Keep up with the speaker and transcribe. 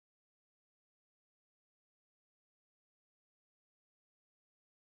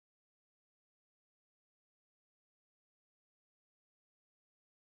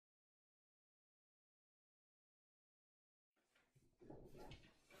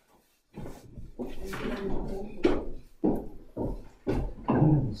Okay,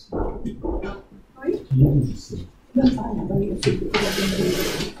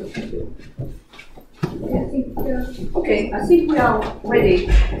 I think we are ready.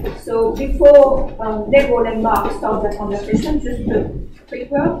 So before Neville and Mark start the conversation, just a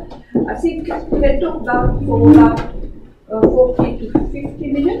quick word. I think we can talk about for about 40 to 50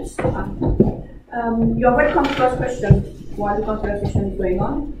 minutes. You're welcome to ask questions while the conversation is going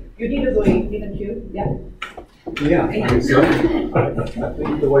on. You did a voting, didn't you? Yeah. Yeah, I think so. I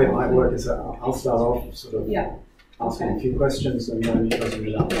think the way it might work is that I'll start off sort of asking a few questions and then you guys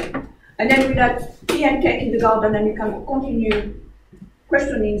will up. And then we'll have tea and cake in the garden and you can continue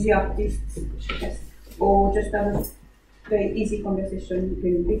questioning the artists, yes, or just have a very easy conversation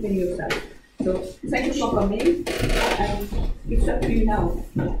between yourselves. So thank you for coming and it's up to you now.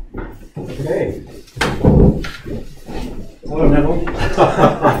 Okay. Hello, Neville.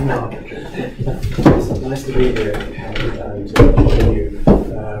 It's nice to be here and to join you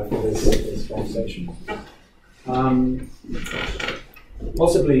for this conversation.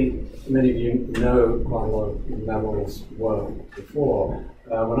 Possibly many of you know quite a lot of Neville's work before.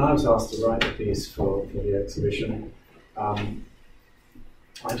 When I was asked to write a piece for the exhibition,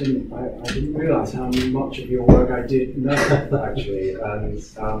 I didn't realise how much of your work I did know, actually, and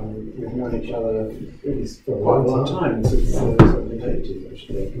we've known each other really for quite a long time, since the 80s,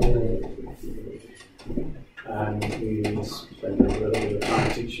 actually. And we spent a little bit of time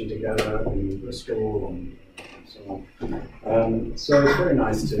teaching together in Bristol and so on. So it's very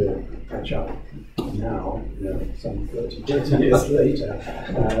nice to catch up now, some 30 years later,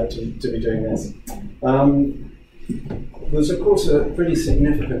 to be doing this. There's, of course, a pretty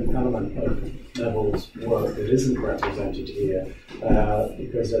significant element of Neville's work that isn't represented here,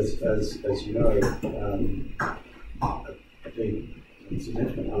 because, as you know, a big and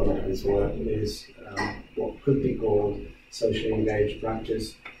significant element of his work is what could be called socially engaged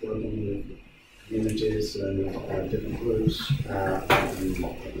practice, working with communities and different groups and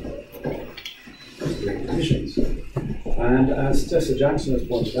conditions. And as Tessa Jackson has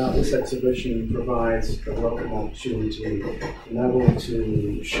pointed out, this exhibition provides a welcome opportunity for Neville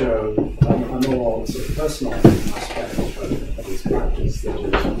to show a more sort of personal aspect of his practice that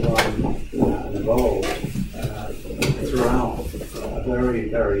has grown and evolved throughout a very,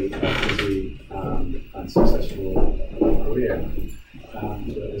 very busy and successful career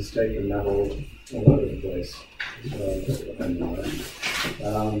that has taken Neville all over the place,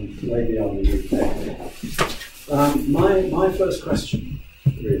 maybe on the UK. My first question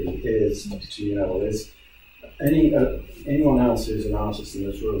really is to you, Neville, is anyone else who's an artist in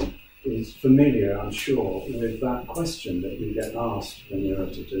this room is familiar, I'm sure, with that question that you get asked when you're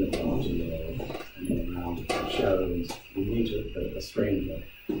at a dinner party or any around shows, you meet a stranger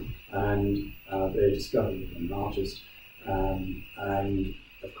and they discover you're an artist, and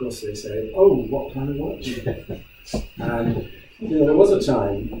of course they say, "Oh, what kind of work do you do?" And there was a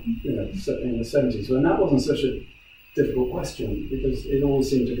time, in the 70s, when that wasn't such a difficult question, because it always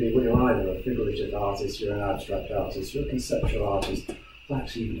seemed to be, well, you're either a figurative artist, you're an abstract artist, you're a conceptual artist,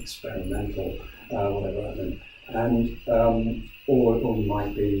 perhaps even experimental, whatever that meant, and or you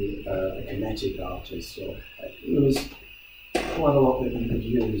might be a kinetic artist. Or there was quite a lot that you could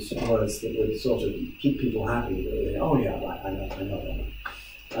use words that would sort of keep people happy. Really. Oh yeah, right, I know that.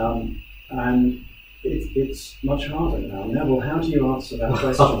 And it's much harder now. Neville, how do you answer that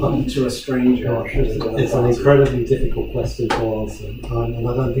question to a stranger? Gosh, it's an incredibly difficult question to answer, and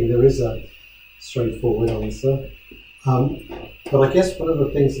I don't think there is a straightforward answer. But I guess one of the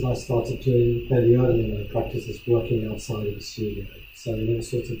things that I started doing fairly early in my practice is working outside of the studio, so in all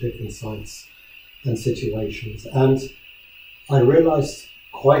sorts of different sites and situations. And I realised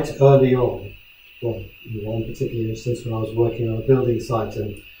quite early on, well, in one particular instance when I was working on a building site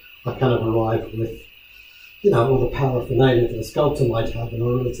and I kind of arrived with, all the paraphernalia that a sculptor might have, and I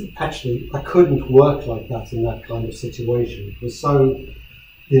realised actually I couldn't work like that in that kind of situation. It was so,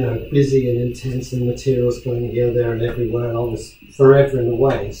 busy and intense and materials going here, there and everywhere, and I was forever in the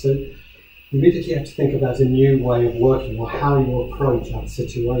way. So you immediately have to think about a new way of working or how you approach that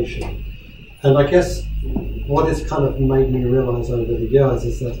situation. And I guess what has kind of made me realise over the years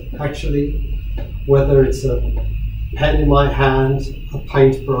is that actually, whether it's a pen in my hand, a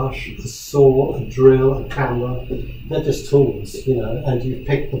paintbrush, a saw, a drill, a camera, they're just tools, and you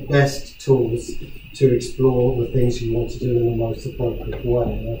pick the best tools to explore the things you want to do in the most appropriate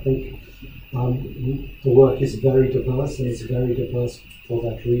way. And I think the work is very diverse, and it's very diverse for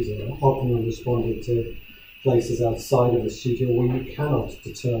that reason. I often responded to places outside of the studio where you cannot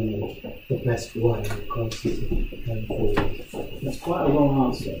determine the best way of going forward? That's quite a long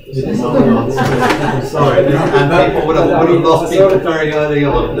answer. It is a long answer. I'm sorry, and people would have lost people very early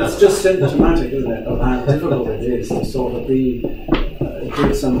on. It's just symptomatic, isn't it, of how difficult it is to sort of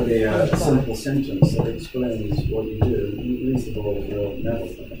give somebody a simple sentence that explains what you do, at least of all of your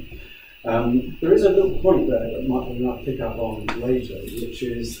Neville. There is a little point there that we might pick up on later, which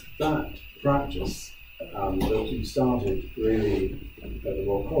is that practice that you started really at the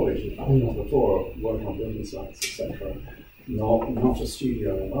Royal College, in fact, not before, working on building sites, etc., not a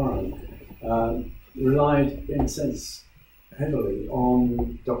studio environment, relied, in a sense, heavily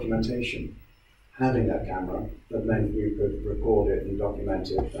on documentation. Having that camera that meant you could record it and document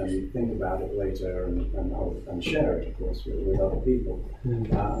it and think about it later and share it, of course, with other people.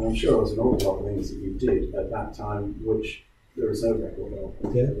 And I'm sure there was an awful lot of things that you did at that time which there is no record of.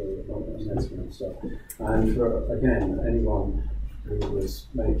 Stuff. And for, again, anyone who was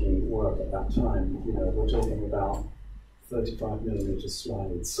making work at that time, we're talking about 35mm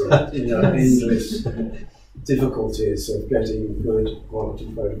slides, endless difficulties of getting good quality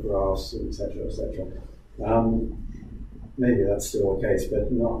photographs, etc., etc. Maybe that's still the case,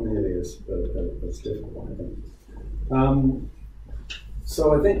 but not nearly as difficult, I think.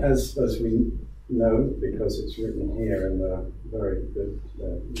 So I think, as we know, because it's written here in the very good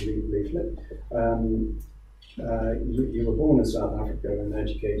leaflet, you were born in South Africa and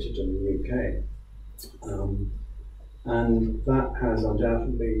educated in the UK, and that has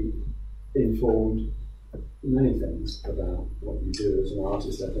undoubtedly informed many things about what you do as an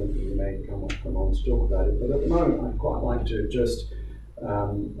artist. I think you may come on to talk about it, but at the moment I'd quite like to just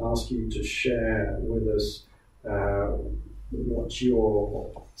ask you to share with us what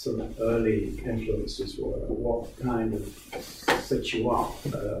your sort of early influences were, what kind of set you up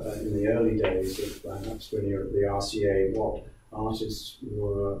in the early days of perhaps when you're at the RCA, what artists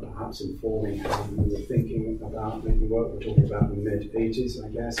were perhaps informing how you were thinking about making work. We're talking about the mid-80s, I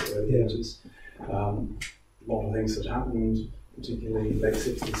guess, early 80s. A lot of things that happened, particularly late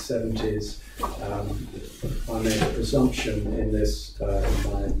 60s, 70s. I made a presumption in this, the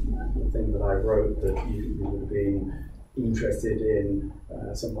thing that I wrote, that you would have been interested in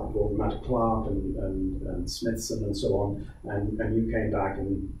something like Gordon Clark and Smithson and so on, and you came back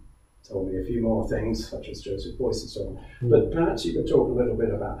and told me a few more things, such as Joseph Beuys and so on. But perhaps you could talk a little bit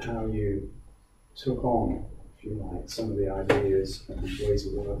about how you took on, if you like, some of the ideas and ways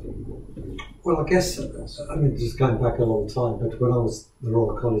of working. Well, I guess, just going back a long time, but when I was at the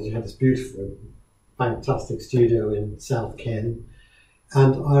Royal College, you had this beautiful, fantastic studio in South Ken.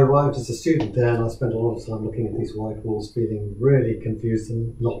 And I arrived as a student there, and I spent a lot of time looking at these white walls, feeling really confused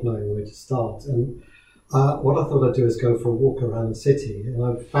and not knowing where to start. And what I thought I'd do is go for a walk around the city, and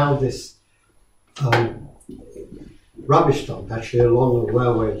I found this rubbish dump actually along the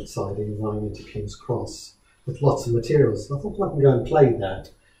railway siding running into King's Cross with lots of materials. I thought, well, I can go and play that.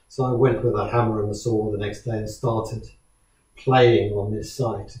 So I went with a hammer and a saw the next day and started playing on this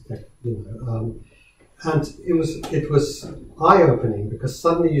site. And it was eye-opening, because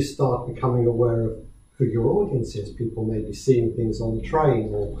suddenly you start becoming aware of who your audience is. People may be seeing things on the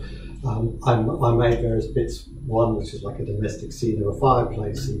train, or I made various bits. One which is like a domestic scene of a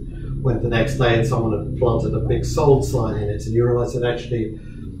fireplace, and went the next day and someone had planted a big sold sign in it, and you realise that actually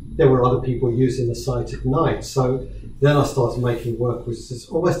there were other people using the site at night. So then I started making work which is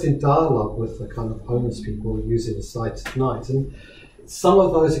almost in dialogue with the kind of homeless people using the site at night. And some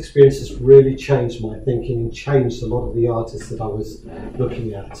of those experiences really changed my thinking and changed a lot of the artists that I was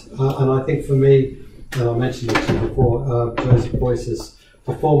looking at. And I think for me, and I mentioned it to you before, Joseph Beuys's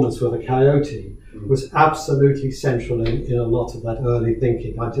performance with a coyote was absolutely central in a lot of that early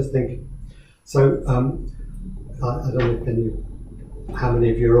thinking. I just think, so I don't know how many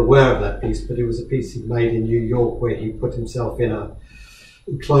of you are aware of that piece, but it was a piece he made in New York where he put himself in a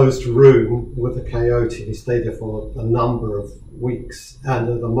closed room with a coyote. He stayed there for a number of weeks, and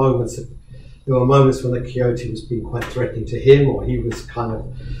there were moments when the coyote was being quite threatening to him, or he was kind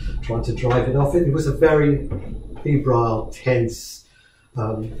of trying to drive it off. It was a very febrile, tense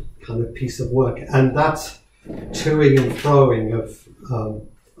kind of piece of work, and that toing and froing of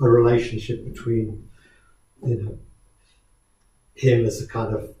a relationship between him as a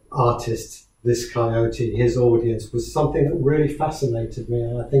kind of artist, this coyote, his audience, was something that really fascinated me,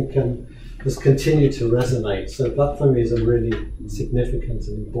 and I think has continued to resonate. So that for me is a really significant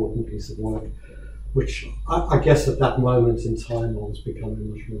and important piece of work, which I guess at that moment in time I was becoming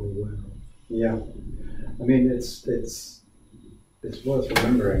much more aware of. Yeah, I mean it's worth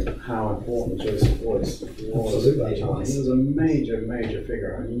remembering how important Joseph Beuys was at that time. He was a major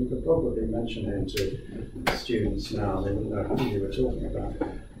figure. I mean, you could probably mention him to students now, they wouldn't know who you were talking about.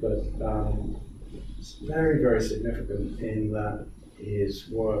 But it's very, very significant in that his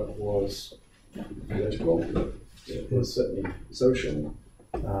work was political, it was certainly social,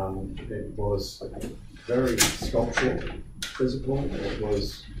 it was very sculptural, physical, it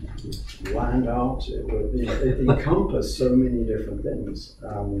was land art, it encompassed so many different things.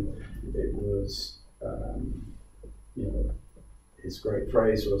 It was, his great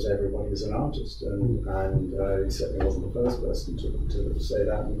phrase was "everybody is an artist," and he certainly wasn't the first person to say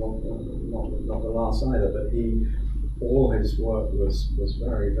that, and not the last either. But all his work was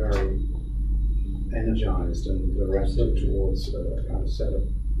very, very energized and directed towards a kind of set of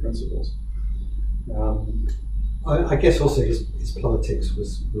principles. I guess also his politics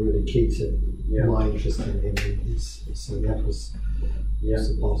was really key to my interest in him. So that was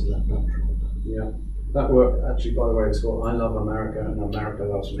also part of that backdrop. Yeah. That work, actually, by the way, was called "I Love America and America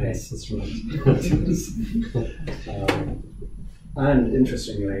Loves Me." Yes, that's right. And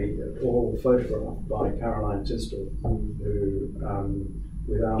interestingly, all photographed by Caroline Tisdall, who,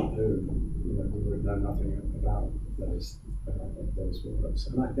 without whom we would know nothing about those works.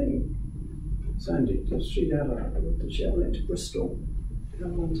 And I think, Sandy, did she ever into Bristol?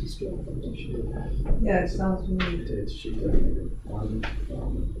 Caroline Tisdall? Yeah, it sounds familiar. Did she definitely did.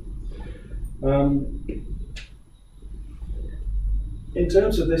 In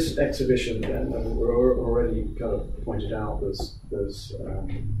terms of this exhibition, then, we're already kind of pointed out it's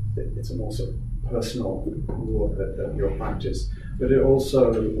a more sort of personal look at your practice, but it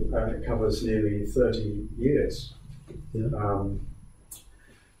also covers nearly 30 years, and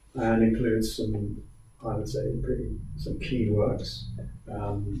includes some, I would say, some key works,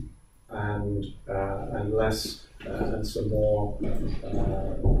 and less and some more.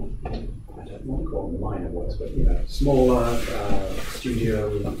 I don't want to call them minor works, but smaller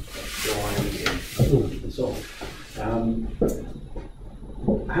studio drawings and so on.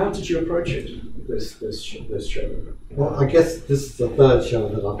 How did you approach it? This show? Well, I guess this is the third show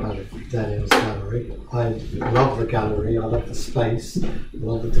that I've had at Danielle's gallery. I love the gallery. I love the space. I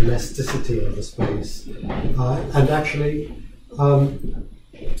love the domesticity of the space. And actually,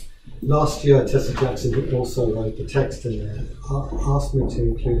 last year, Tessa Jackson, who also wrote the text in there, asked me to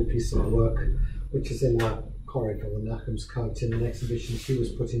include a piece of work which is in that corridor, Nackham's coat, in an exhibition she was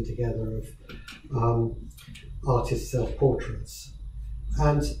putting together of artist self-portraits.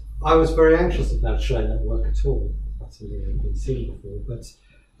 And I was very anxious about showing that work at all. That's something that had been seen before. But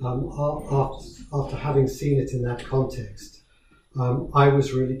after having seen it in that context, I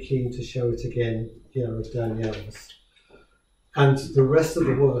was really keen to show it again here at Danielle's. And the rest of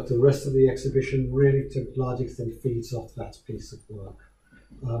the work, the rest of the exhibition really to a large extent feeds off that piece of work.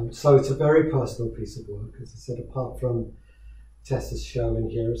 So it's a very personal piece of work. As I said, apart from Tessa's show in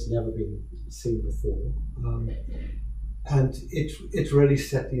here, it's never been seen before. And it really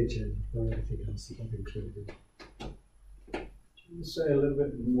set the agenda for everything else that I've included. Can you say a little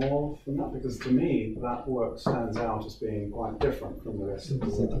bit more from that? Because to me, that work stands out as being quite different from the rest of the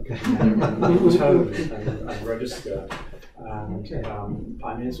work. Okay. Tone and register. And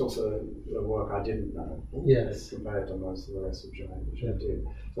I mean, it's also a work I didn't know. Yes. Compared to most of the rest of Giant, which I did.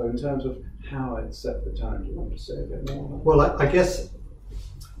 So in terms of how it set the tone, do you want to say a bit more about that? Well, I guess,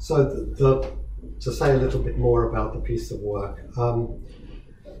 so to say a little bit more about the piece of work,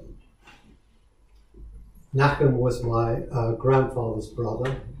 Nackham was my grandfather's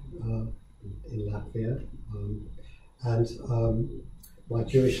brother in Latvia, and my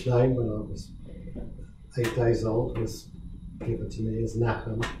Jewish name when I was 8 days old was given to me as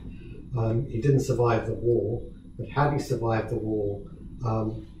Nackham. He didn't survive the war, but had he survived the war,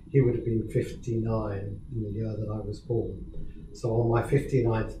 he would have been 59 in the year that I was born. So on my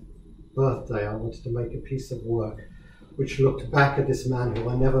 59th birthday, I wanted to make a piece of work which looked back at this man who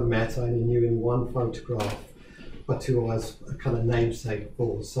I never met. I only knew in one photograph, but who I was a kind of namesake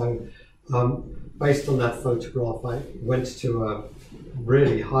for. So based on that photograph, I went to a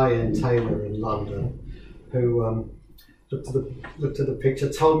really high-end tailor in London who looked at the picture,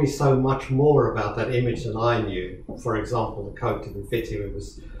 told me so much more about that image than I knew. For example, the coat didn't fit him, it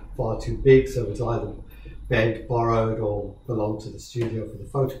was far too big, so it was either begged, borrowed, or belonged to the studio for the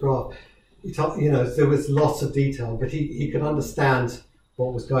photograph. There was lots of detail, but he could understand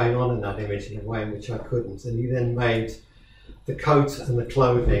what was going on in that image in a way in which I couldn't. And he then made the coat and the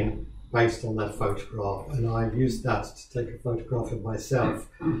clothing based on that photograph, and I used that to take a photograph of myself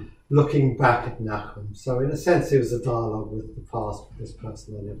looking back at Nackham. So in a sense, it was a dialogue with the past with this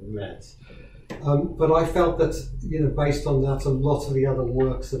person I never met. But I felt that, based on that, a lot of the other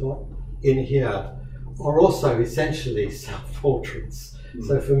works that are in here are also essentially self-portraits.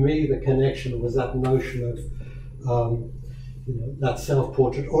 So for me, the connection was that notion of that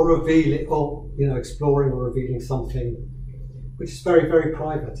self-portrait, or revealing, or exploring or revealing something which is very, very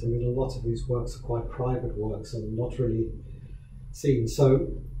private. I mean, a lot of these works are quite private works and not really seen. So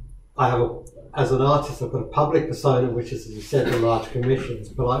I have, as an artist, I've got a public persona, which is, as you said, the large commissions,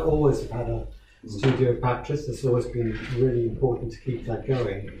 but I always have had a studio practice. It's always been really important to keep that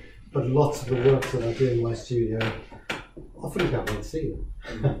going. But lots of the works that I do in my studio, often you won't see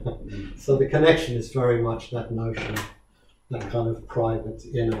them. So the connection is very much that notion, that kind of private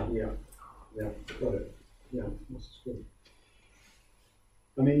inner. Yeah, got it. Yeah, that's good.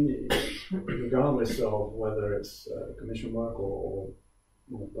 I mean, regardless of whether it's commission work or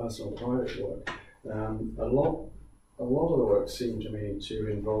personal private work, a lot of the work seem to me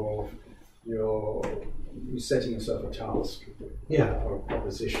to involve you setting yourself a task, or a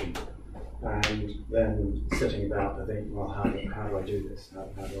proposition, and then setting about to think, well, how do I do this?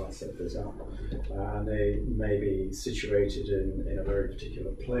 How do I set this up? And they may be situated in a very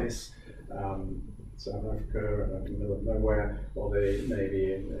particular place, South Africa, in the middle of nowhere, or they may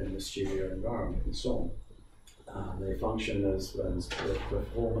be in the studio environment and so on. They function as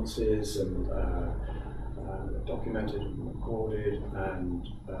performances and documented and recorded, and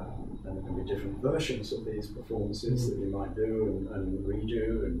there can be different versions of these performances that you might do and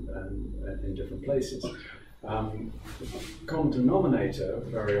redo and in different places. Common denominator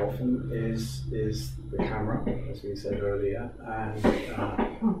very often is the camera, as we said earlier, and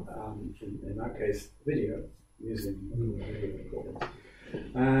in that case, video, using video recordings.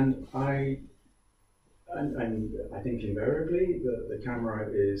 And I think invariably the camera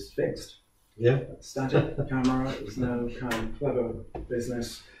is fixed. Yeah. Static camera is no kind of clever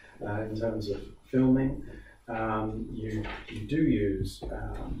business in terms of filming. You do use,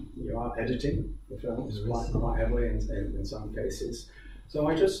 you are editing the films quite heavily in some cases. So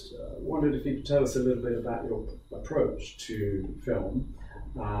I just wondered if you could tell us a little bit about your approach to film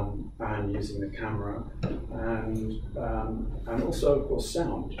and using the camera, and also, of course,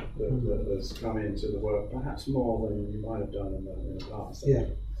 sound that has come into the work, perhaps more than you might have done in the past. Yeah.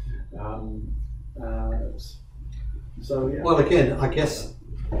 So yeah. Well, again, I guess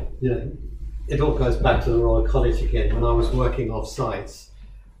it all goes back to the Royal College again. When I was working off sites,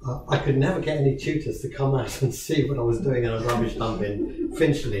 I could never get any tutors to come out and see what I was doing in a rubbish dump in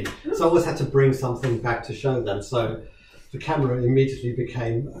Finchley. So I always had to bring something back to show them. So the camera immediately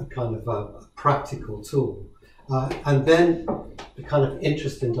became a kind of a practical tool. And then the kind of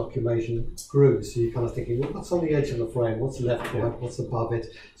interest in documentation grew. So you're kind of thinking, well, what's on the edge of the frame? What's left, right? What's above it?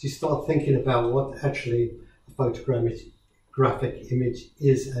 So you start thinking about what actually a photographic image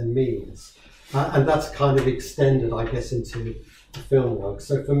is and means. And that's kind of extended, I guess, into the film work.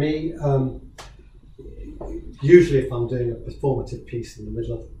 So for me, usually if I'm doing a performative piece in the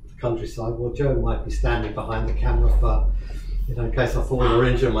middle of the countryside, well, Joe might be standing behind the camera for, in case I fall or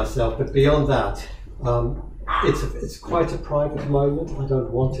injure myself. But beyond that, it's quite a private moment. I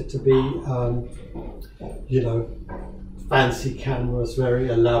don't want it to be, fancy cameras, very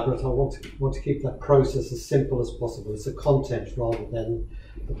elaborate. I want to keep that process as simple as possible. It's a content rather than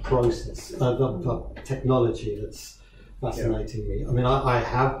the process, the technology that's fascinating me. I mean, I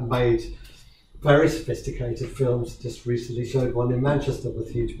have made very sophisticated films. Just recently showed one in Manchester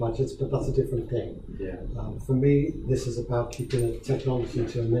with huge budgets, but that's a different thing. Yeah. For me, this is about keeping the technology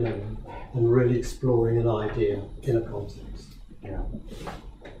to a minimum and really exploring an idea in a context. Yeah.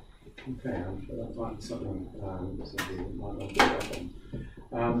 Okay, I'm sure that might be something somebody might want to pick up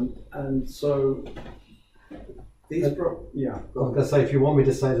on. And so, these I was going to say, if you want me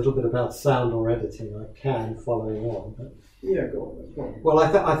to say a little bit about sound or editing, I can, following on. But, yeah, go on. Well,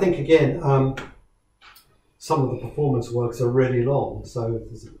 I think again, some of the performance works are really long. So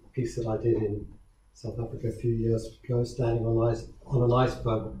there's a piece that I did in South Africa a few years ago, standing on an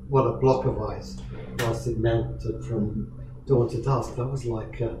iceberg, a block of ice, whilst it melted from dawn to dusk. That was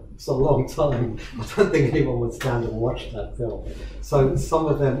it's a long time. I don't think anyone would stand and watch that film. So some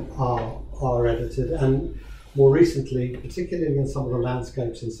of them are edited, and more recently, particularly in some of the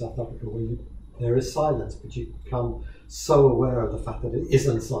landscapes in South Africa where there is silence, but you become so aware of the fact that it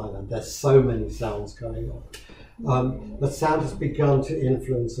isn't silent. There's so many sounds going on. But sound has begun to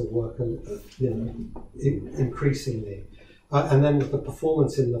influence the work, increasingly. And then with the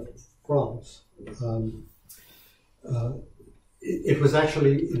performance in the front, it was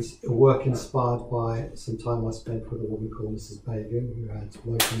actually a work inspired by some time I spent with a woman called Mrs. Begum, who had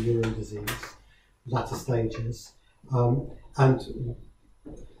motor neuron disease, latter stages. And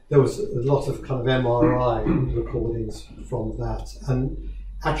there was a lot of kind of MRI recordings from that. And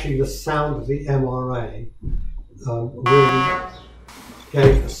actually the sound of the MRA really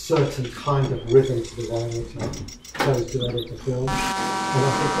gave a certain kind of rhythm to the way in which I chose to edit the film. And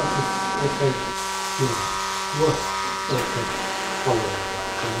I think that was also, worth also following that.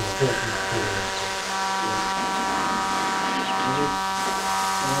 And certainly following that.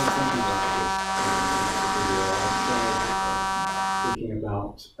 Thinking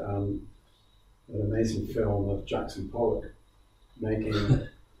about an amazing film of Jackson Pollock making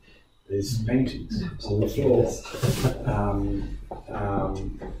his paintings on the floor,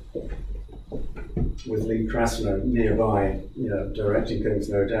 with Lee Krasner nearby, directing things,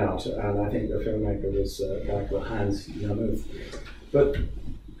 no doubt. And I think the filmmaker was a guy called Hans Yamuth. But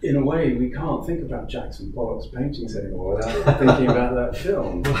in a way, we can't think about Jackson Pollock's paintings anymore without thinking about that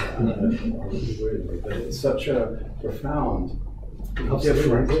film. Really, but it's such a profound,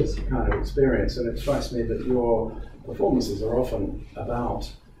 different kind of experience, and it strikes me that your performances are often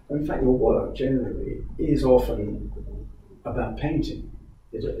about, in fact, your work generally is often about painting.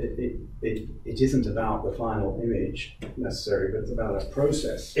 It isn't about the final image necessarily, but it's about a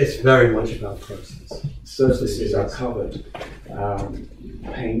process. It's very much about process. Surfaces are covered.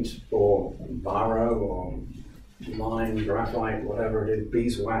 Paint or baro or lime, graphite, whatever it is,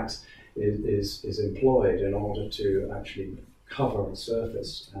 beeswax is employed in order to actually cover a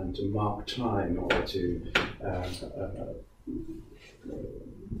surface and to mark time or to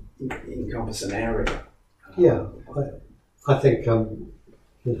encompass an area. Yeah, I think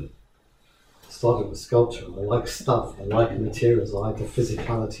started with sculpture. I like stuff, I like materials, I like the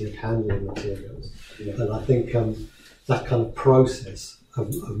physicality of handling materials. Yeah. And I think that kind of process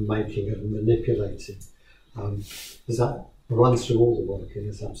of making and manipulating is that runs through all the work and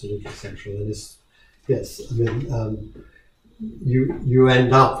is absolutely central. And it's, yes, I mean, you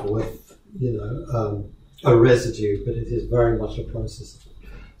end up with, a residue, but it is very much a process.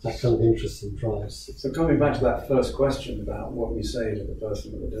 That kind of interest and drives. So coming back to that first question about what you say to the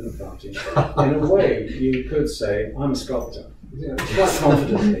person at the dinner party, in a way you could say, I'm a sculptor. Quite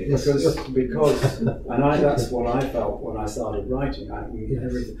confidently, because that's what I felt when I started writing.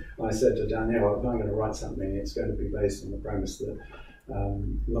 I said to Danielle, if I'm going to write something, it's going to be based on the premise that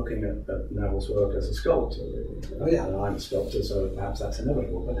looking at Neville's work as a sculptor, really. And I'm a sculptor, so perhaps that's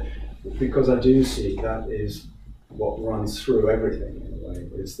inevitable. But because I do see that is what runs through everything in a way,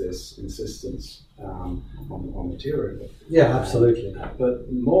 is this insistence on material. Yeah, absolutely.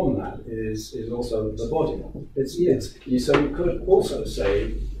 But more than that is also the body. So you could also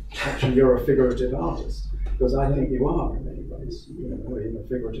say, actually, you're a figurative artist, because I think you are in many ways. Even a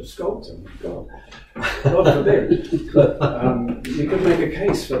figurative sculptor. God forbid. But you could make a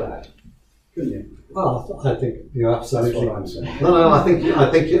case for that, couldn't you? Well, I think you're absolutely. That's what I'm saying. No, I think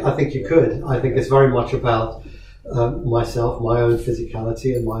you could. I think it's very much about myself, my own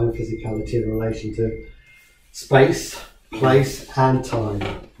physicality, and my own physicality in relation to space, place, and time.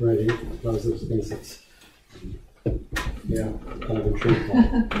 Really, those are the things that's kind of intrigued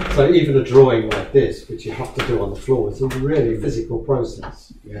by. So even a drawing like this, which you have to do on the floor, is a really physical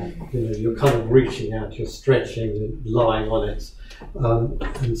process. Yeah. You're kind of reaching out, you're stretching, you're lying on it,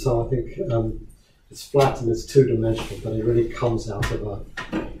 and so I think it's flat and it's two-dimensional, but it really comes out of a,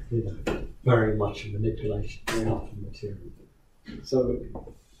 very much a manipulation of stuff and material. So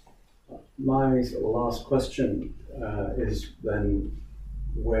my sort of last question is then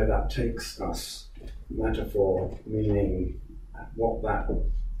where that takes us, metaphor, meaning what that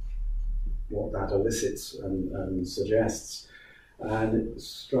elicits and suggests. And it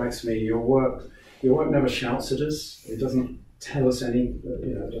strikes me your work never shouts at us. It doesn't tell us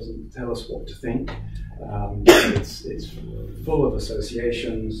it doesn't tell us what to think. It's full of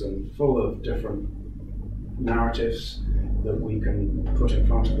associations and full of different narratives that we can put in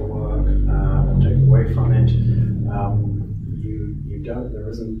front of the work and take away from it. There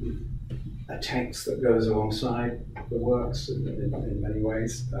isn't a text that goes alongside the works in many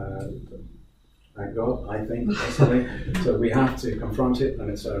ways. Thank God, I think, personally. So we have to confront it on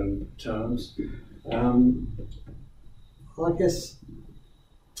its own terms. I guess,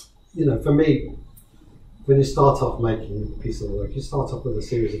 for me, when you start off making a piece of work, you start off with a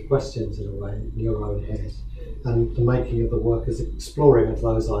series of questions in a way in your own head, and the making of the work is exploring of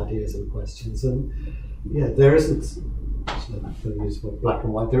those ideas and questions. And there isn't, I'm going to use the word black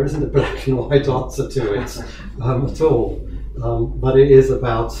and white, there isn't a black and white answer to it at all. But it is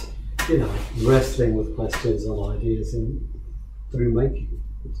about, wrestling with questions on ideas and through making.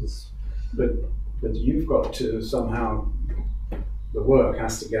 But you've got to somehow, the work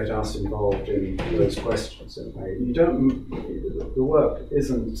has to get us involved in those questions in a way. The work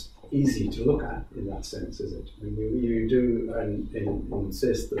isn't easy to look at in that sense, is it? I mean, you do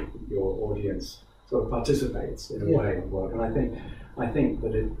insist that your audience sort of participates in a way in work. And I think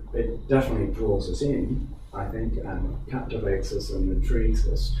that it definitely draws us in, I think, and captivates us and intrigues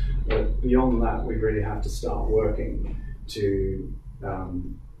us. But beyond that, we really have to start working to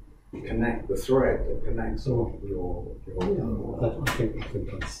connect the thread that connects all your I think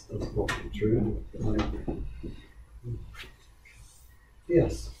that's probably true.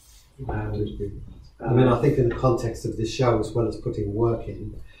 Yes. I mean, I think in the context of this show, as well as putting work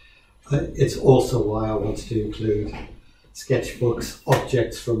in, it's also why I wanted to include sketchbooks,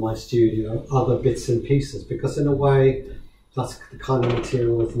 objects from my studio, other bits and pieces, because in a way, that's the kind of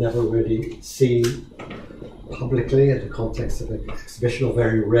material we've never really seen publicly in the context of an exhibition, or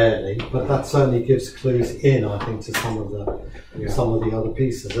very rarely, but that certainly gives clues in, I think, to some of the other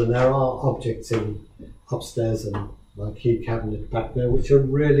pieces. And there are objects in upstairs and my key cabinet back there, which are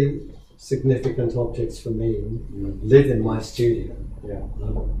really significant objects for me and live in my studio.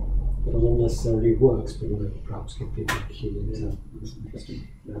 But not necessarily works, but perhaps give people a key into. That's interesting.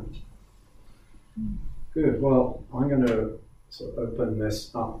 Good. Well, I'm going to sort of open this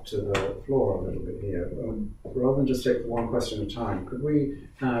up to the floor a little bit here. Rather than just take one question at a time, could we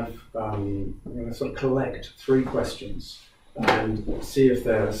have, I'm going to sort of collect 3 questions and see if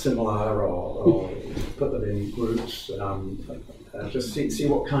they're similar, or put them in groups, just see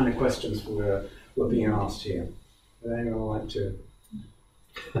what kind of questions we're being asked here. Would anyone like to?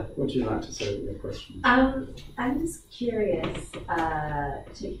 What would you like to say with your question? I'm just curious,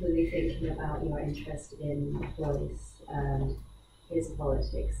 particularly thinking about your interest in voice and his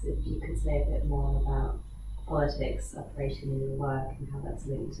politics, if you could say a bit more about politics operating in your work and how that's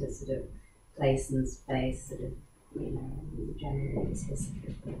linked to sort of place and space, sort of, generally and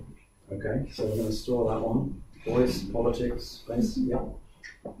specifically. Okay, so we're going to store that one. Voice, politics, space, yeah.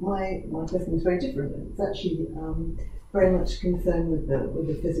 My question is very different. It's actually very much concerned with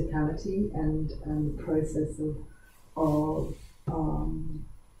the physicality and the process of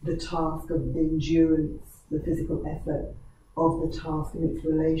the task, of the endurance, the physical effort of the task and its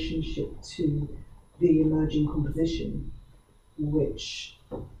relationship to the emerging composition, which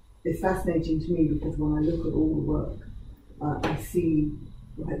is fascinating to me, because when I look at all the work, I see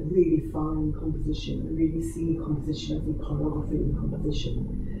really fine composition. I really see composition as a choreography in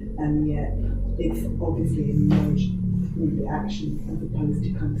composition, and yet it's obviously emerged through the action as opposed to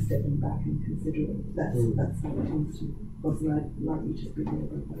kind of stepping back and considering. That's how it comes to me. Wasn't I like you to speak about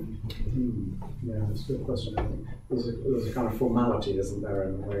that? Yeah, that's a good question. I think there's a kind of formality, isn't there,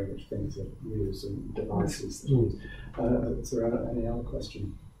 in the way in which things are used and devices. Is there any other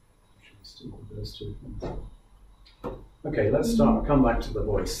question? Should we stick with those 2 things? Okay, let's start. Come back to the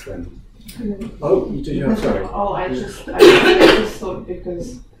voice then. Oh, did you have? Sorry. Oh, I just thought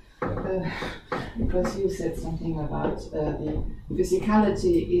because you said something about the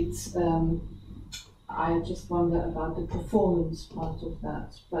physicality. It's I just wonder about the performance part of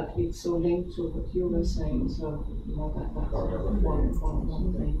that, but it's so linked to what you were saying. So that's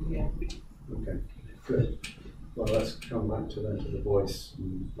one thing. Yeah. Okay. Good. Well, let's come back to the voice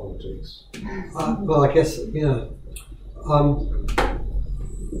and politics. Well, I guess, I'm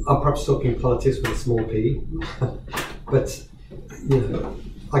perhaps talking politics with a small p, but,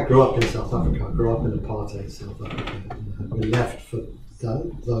 I grew up in South Africa. I grew up in apartheid South Africa. We left for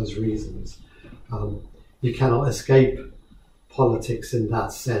those reasons. You cannot escape politics in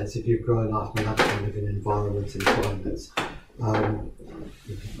that sense if you've grown up in that kind of an environment and climate.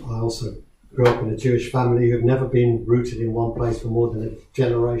 I also grew up in a Jewish family who've never been rooted in one place for more than a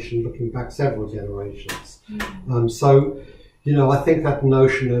generation, looking back several generations. So, I think that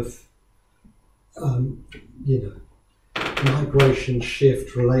notion of, migration,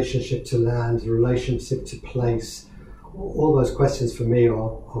 shift, relationship to land, relationship to place, all those questions for me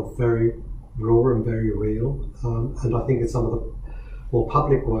are very raw and very real. And I think in some of the more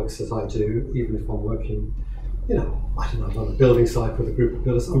public works that I do, even if I'm working, I don't know, on a building site with a group of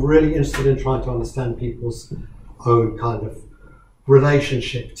builders, I'm really interested in trying to understand people's own kind of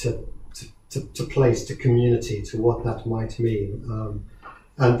relationship to place, to community, to what that might mean.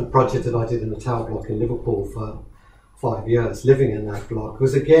 And the project that I did in the tower block in Liverpool for 5 years, living in that block,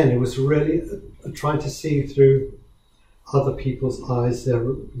 was really trying to see through other people's eyes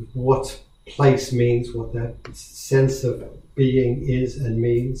what place means, what their sense of being is and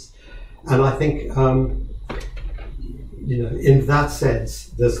means. And I think, in that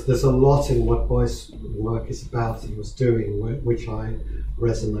sense, there's a lot in what Boyce's work is about and was doing, which I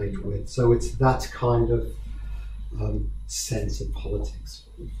resonate with. So it's that kind of sense of politics.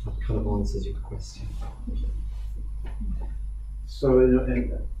 That kind of answers your question. So I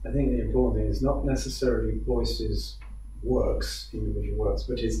think the important thing is not necessarily Boyce's works, individual works,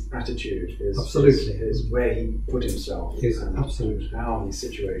 but his attitude, Absolutely. his where he put himself, and absolutely how he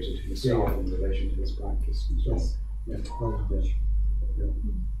situated himself in relation to his practice. yes.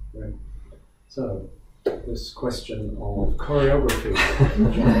 Right. So, this question of choreography,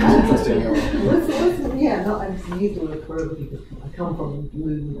 which is interesting. Yeah, not I'm used to the word choreography because I come from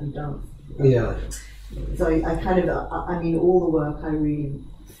movement and dance. Yeah. So I kind of, I mean, all the work I really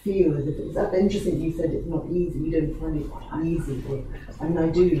feel as if it's that interesting. You said it's not easy. You don't find it easy, I mean, I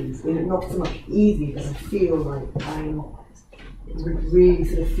do. Not so much easy, but I feel like I'm really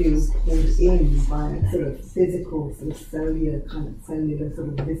sort of feel pulled in by sort of physical, sort of cellular sort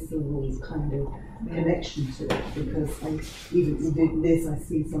of visceral kind of connection to it, because even in this I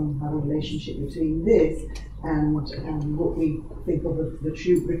see somehow a relationship between this and what we think of as the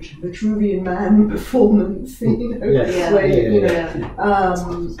Vitruvian Man performance, you know,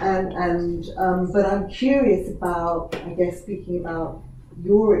 but I'm curious about, I guess, speaking about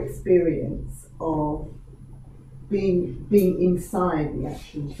your experience of being inside the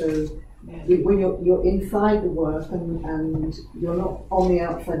action. So when you're inside the work and you're not on the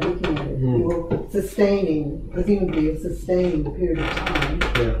outside looking at it, you're sustaining, presumably you're sustaining the period of time,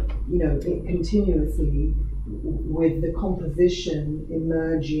 you know, it continuously with the composition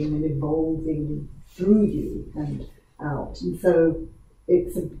emerging and evolving through you and out. And so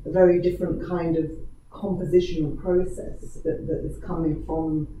it's a very different kind of compositional process that is coming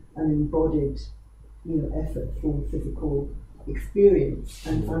from an embodied, you know, effort for physical experience.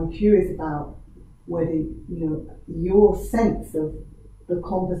 And so I'm curious about whether, you know, your sense of the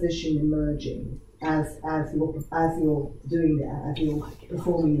composition emerging as you're doing that, as you're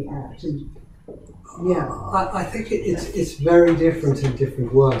performing the act. And, I think it's very different in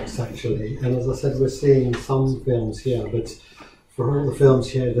different works, actually. And as I said, we're seeing some films here, but for all the films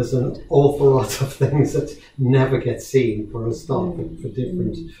here, there's an awful lot of things that never get seen for a start, for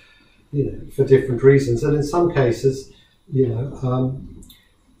different, you know, for different reasons. And in some cases, you know,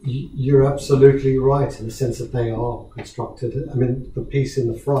 you're absolutely right in the sense that they are constructed. I mean, the piece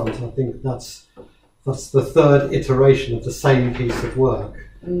in the front, I think that's the third iteration of the same piece of work.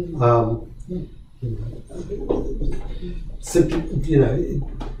 Simply, you know,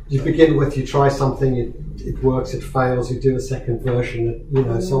 you begin with, you try something, it works, it fails, you do a second version, you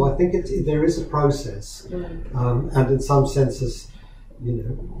know. So I think there is a process, and in some senses, you know,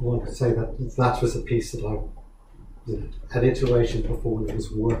 one could say that was a piece that I, you know, had iteration before it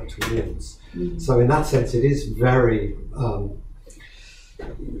was worked towards. So in that sense, it is very.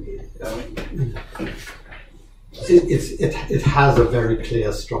 It has a very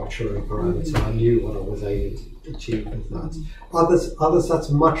clear structure and parameter. I knew what I was aiming to achieve with that. Others that's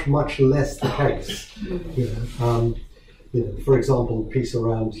much less the case. You know, for example, the piece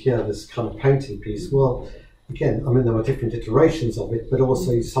around here, this kind of painting piece. Well, again, I mean, there were different iterations of it, but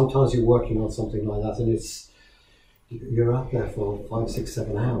also sometimes you're working on something like that, and you're out there for 5, 6,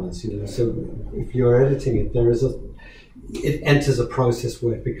 7 hours. You know, so if you're editing it, it enters a process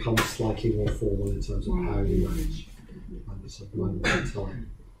where it becomes slightly more formal in terms of how you manage the time.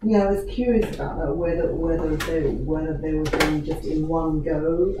 Yeah, I was curious about that, whether they were done just in one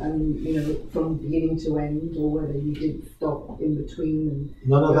go and, you know, from beginning to end, or whether you did stop in between and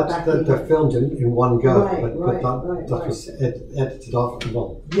No, they're filmed in one go, but that was edited after.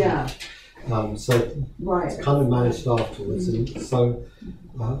 Well, yeah. So it's kind of managed afterwards, and so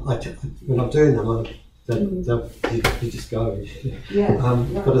when I'm doing them, you just go.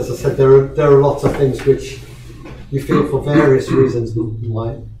 But as I said, there are lots of things which you feel for various reasons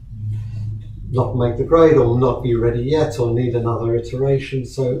might not make the grade, or not be ready yet, or need another iteration.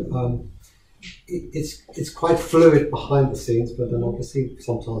 So it's quite fluid behind the scenes, but then obviously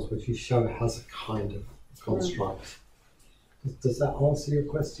sometimes what you show has a kind of construct. Does that answer your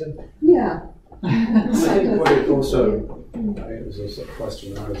question? Yeah. I think what it also, it was also a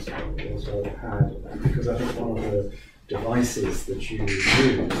question I also had, because I think one of the devices that you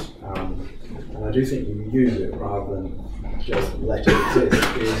use, and I do think you use it rather than just let it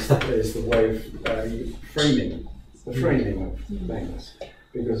exist, is the way of framing of things.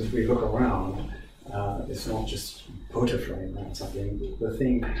 Because if we look around, it's not just put a frame on something, the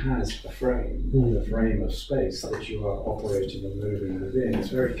thing has a frame, the frame of space that you are operating and moving within. It's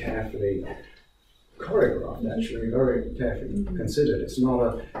very carefully choreographed, actually, very carefully considered. It's not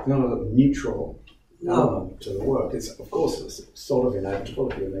a neutral element to the work. It's, of course, it's sort of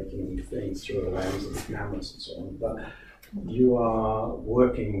inevitable if you're making things through a lens and cameras and so on, but you are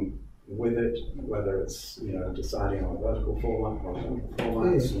working with it, whether it's deciding on a vertical format or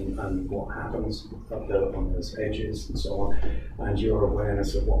formats and what happens up there on those edges and so on, and your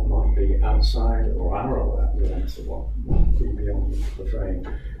awareness of what might be outside or our awareness of what might be beyond the frame.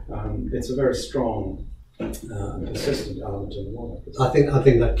 It's a very strong persistent element in the work. I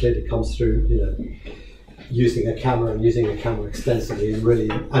think that clearly comes through, using a camera extensively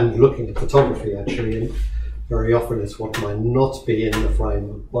and looking at photography actually, and very often it's what might not be in the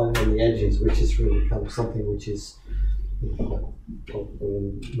frame, but on the edges, which is really kind of something which is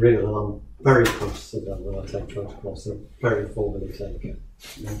real, and I'm very conscious of that when I take photographs. They're very formally taken.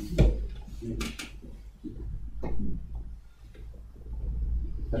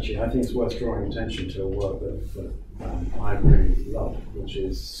 Actually, I think it's worth drawing attention to a work that I really love, which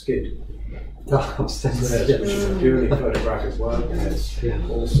is Skid, which is a purely photographic work, and it's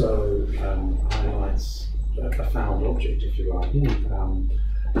also highlights a found object, if you like,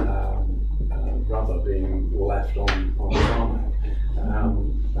 rather being left on tarmac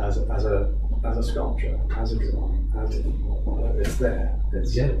as a sculpture, as a drawing, it's there.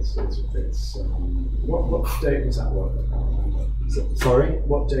 What date was that work? I can't remember. Sorry?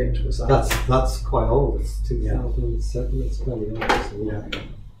 What date was that? That's quite old. It's 2007. It's fairly old. So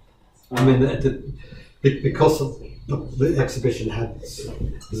I mean, because of the exhibition had, as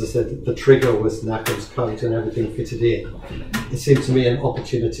I said, the trigger was Nackham's coat and everything fitted in. It seemed to me an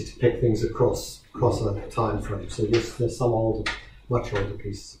opportunity to pick things across a time frame. So there's some much older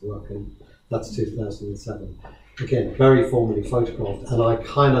pieces of work, and that's 2007. Again, very formally photographed, and I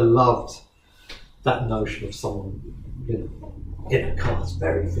kind of loved that notion of someone, in a car. It's a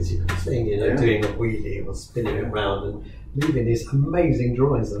very physical thing, doing a wheelie or spinning it around and leaving these amazing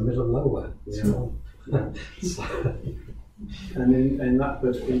drawings in the middle of nowhere.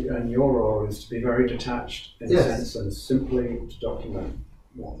 And your role is to be very detached in a sense and simply to document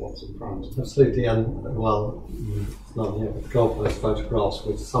what's in front. Absolutely, and goalpost photographs,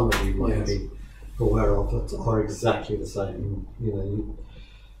 which some of you might be aware of, that are exactly the same.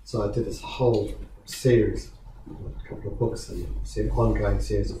 So I did this whole series, a couple of books, and an ongoing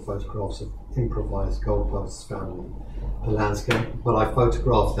series of photographs of improvised goalposts found in the landscape. But I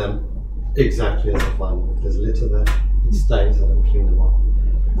photograph them exactly as I find them. If there's litter there, it stays. I don't clean them up.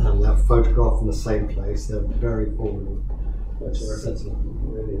 And they're photographed in the same place. They're very formally.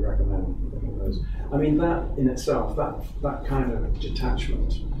 Really recommend those. I mean, that in itself, that kind of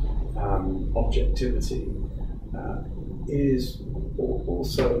detachment, objectivity, is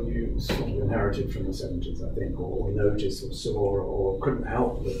also you sort of inherited from the 70s, I think, or noticed or saw or couldn't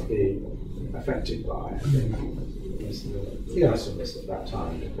help but be affected by, I think, the pessimists at that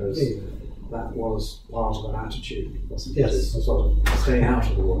time, because that was part of an attitude, wasn't it? To sort of stay out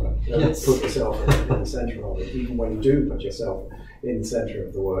of the work, put yourself in the centre of it. Even when you do put yourself in the centre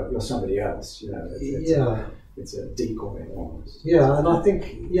of the work, you're somebody else, it's a decoy almost. Yeah, and I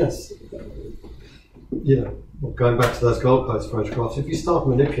think, going back to those goalpost photographs, if you start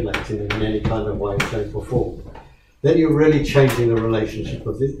manipulating them in any kind of way, shape or form, then you're really changing the relationship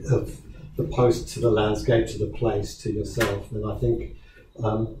of the post to the landscape, to the place, to yourself. And I think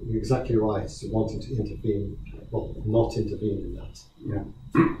you're exactly right, so wanting to intervene, not intervene in that.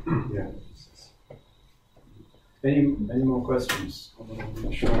 Yeah. Any more questions?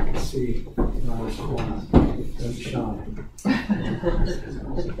 I'm sure I can see Niall's corner. Don't be shy.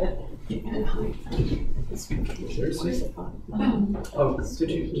 Seriously? Oh, did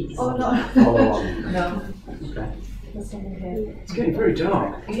you? Oh, no. Follow on. No. Okay. It's It's getting very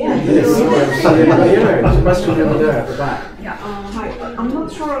dark. Yeah. There's a question over there at the back. Yeah, hi. I'm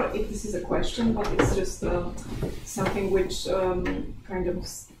not sure if this is a question, but it's just something which kind of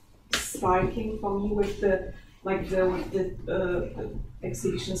striking for me with the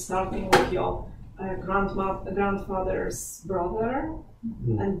exhibition starting with your grandfather's brother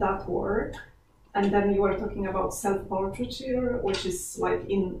and that work. And then you were talking about self-portraiture, which is like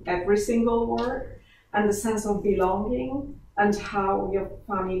in every single work, and the sense of belonging, and how your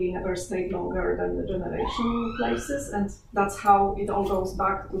family never stayed longer than the generation places, and that's how it all goes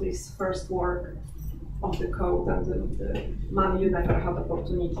back to this first work of the code and the man you never had the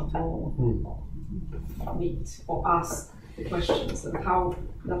opportunity to meet or ask the questions, and how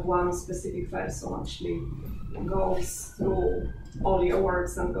that one specific person actually goes through all your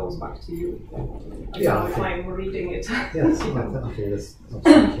works and goes back to you. If I'm reading it. Yes, I think that's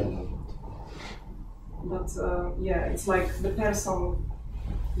absolutely. But it's like the person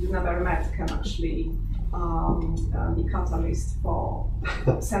you never met can actually be catalyst for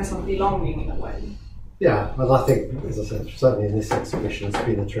sense of belonging in a way. Yeah, well, I think, as I said, certainly in this exhibition, it's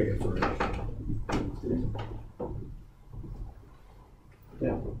been a trigger for it.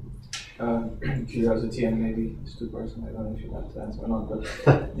 Yeah. curiosity, and maybe it's too personal, I don't know if you'd like to answer or not,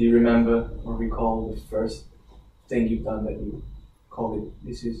 but do you remember or recall the first thing you've done that you called it,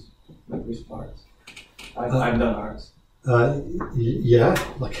 this is like this arts? I've done arts. Yeah.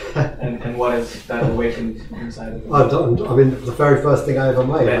 And what has that awakened inside of you? I mean, the very first thing I ever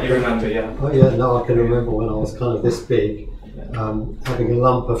made. That you remember, yeah. Oh yeah, no, I can remember when I was kind of this big, having a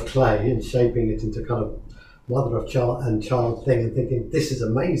lump of clay and shaping it into kind of mother of child thing, and thinking this is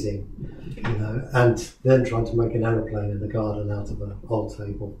amazing, you know, and then trying to make an aeroplane in the garden out of an old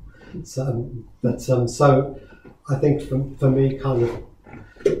table. So I think for me, kind of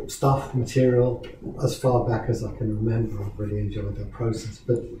stuff, material, as far back as I can remember, I've really enjoyed that process.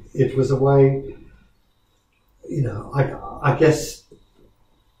 But it was a way, you know, I guess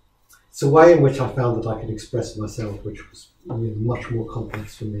it's a way in which I found that I could express myself, which was, you know, much more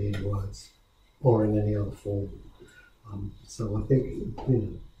complex for me in words or in any other form. So I think, you know,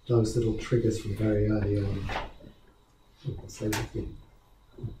 those little triggers from very early on, I'll say with you.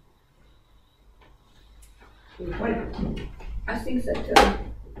 Well, I think that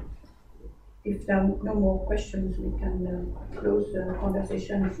if there are no more questions, we can close the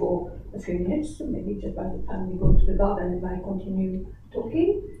conversation for a few minutes. So maybe just by the time we go to the garden, we might continue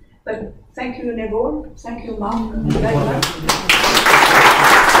talking. But thank you, Neville. Thank you, Mark, very much.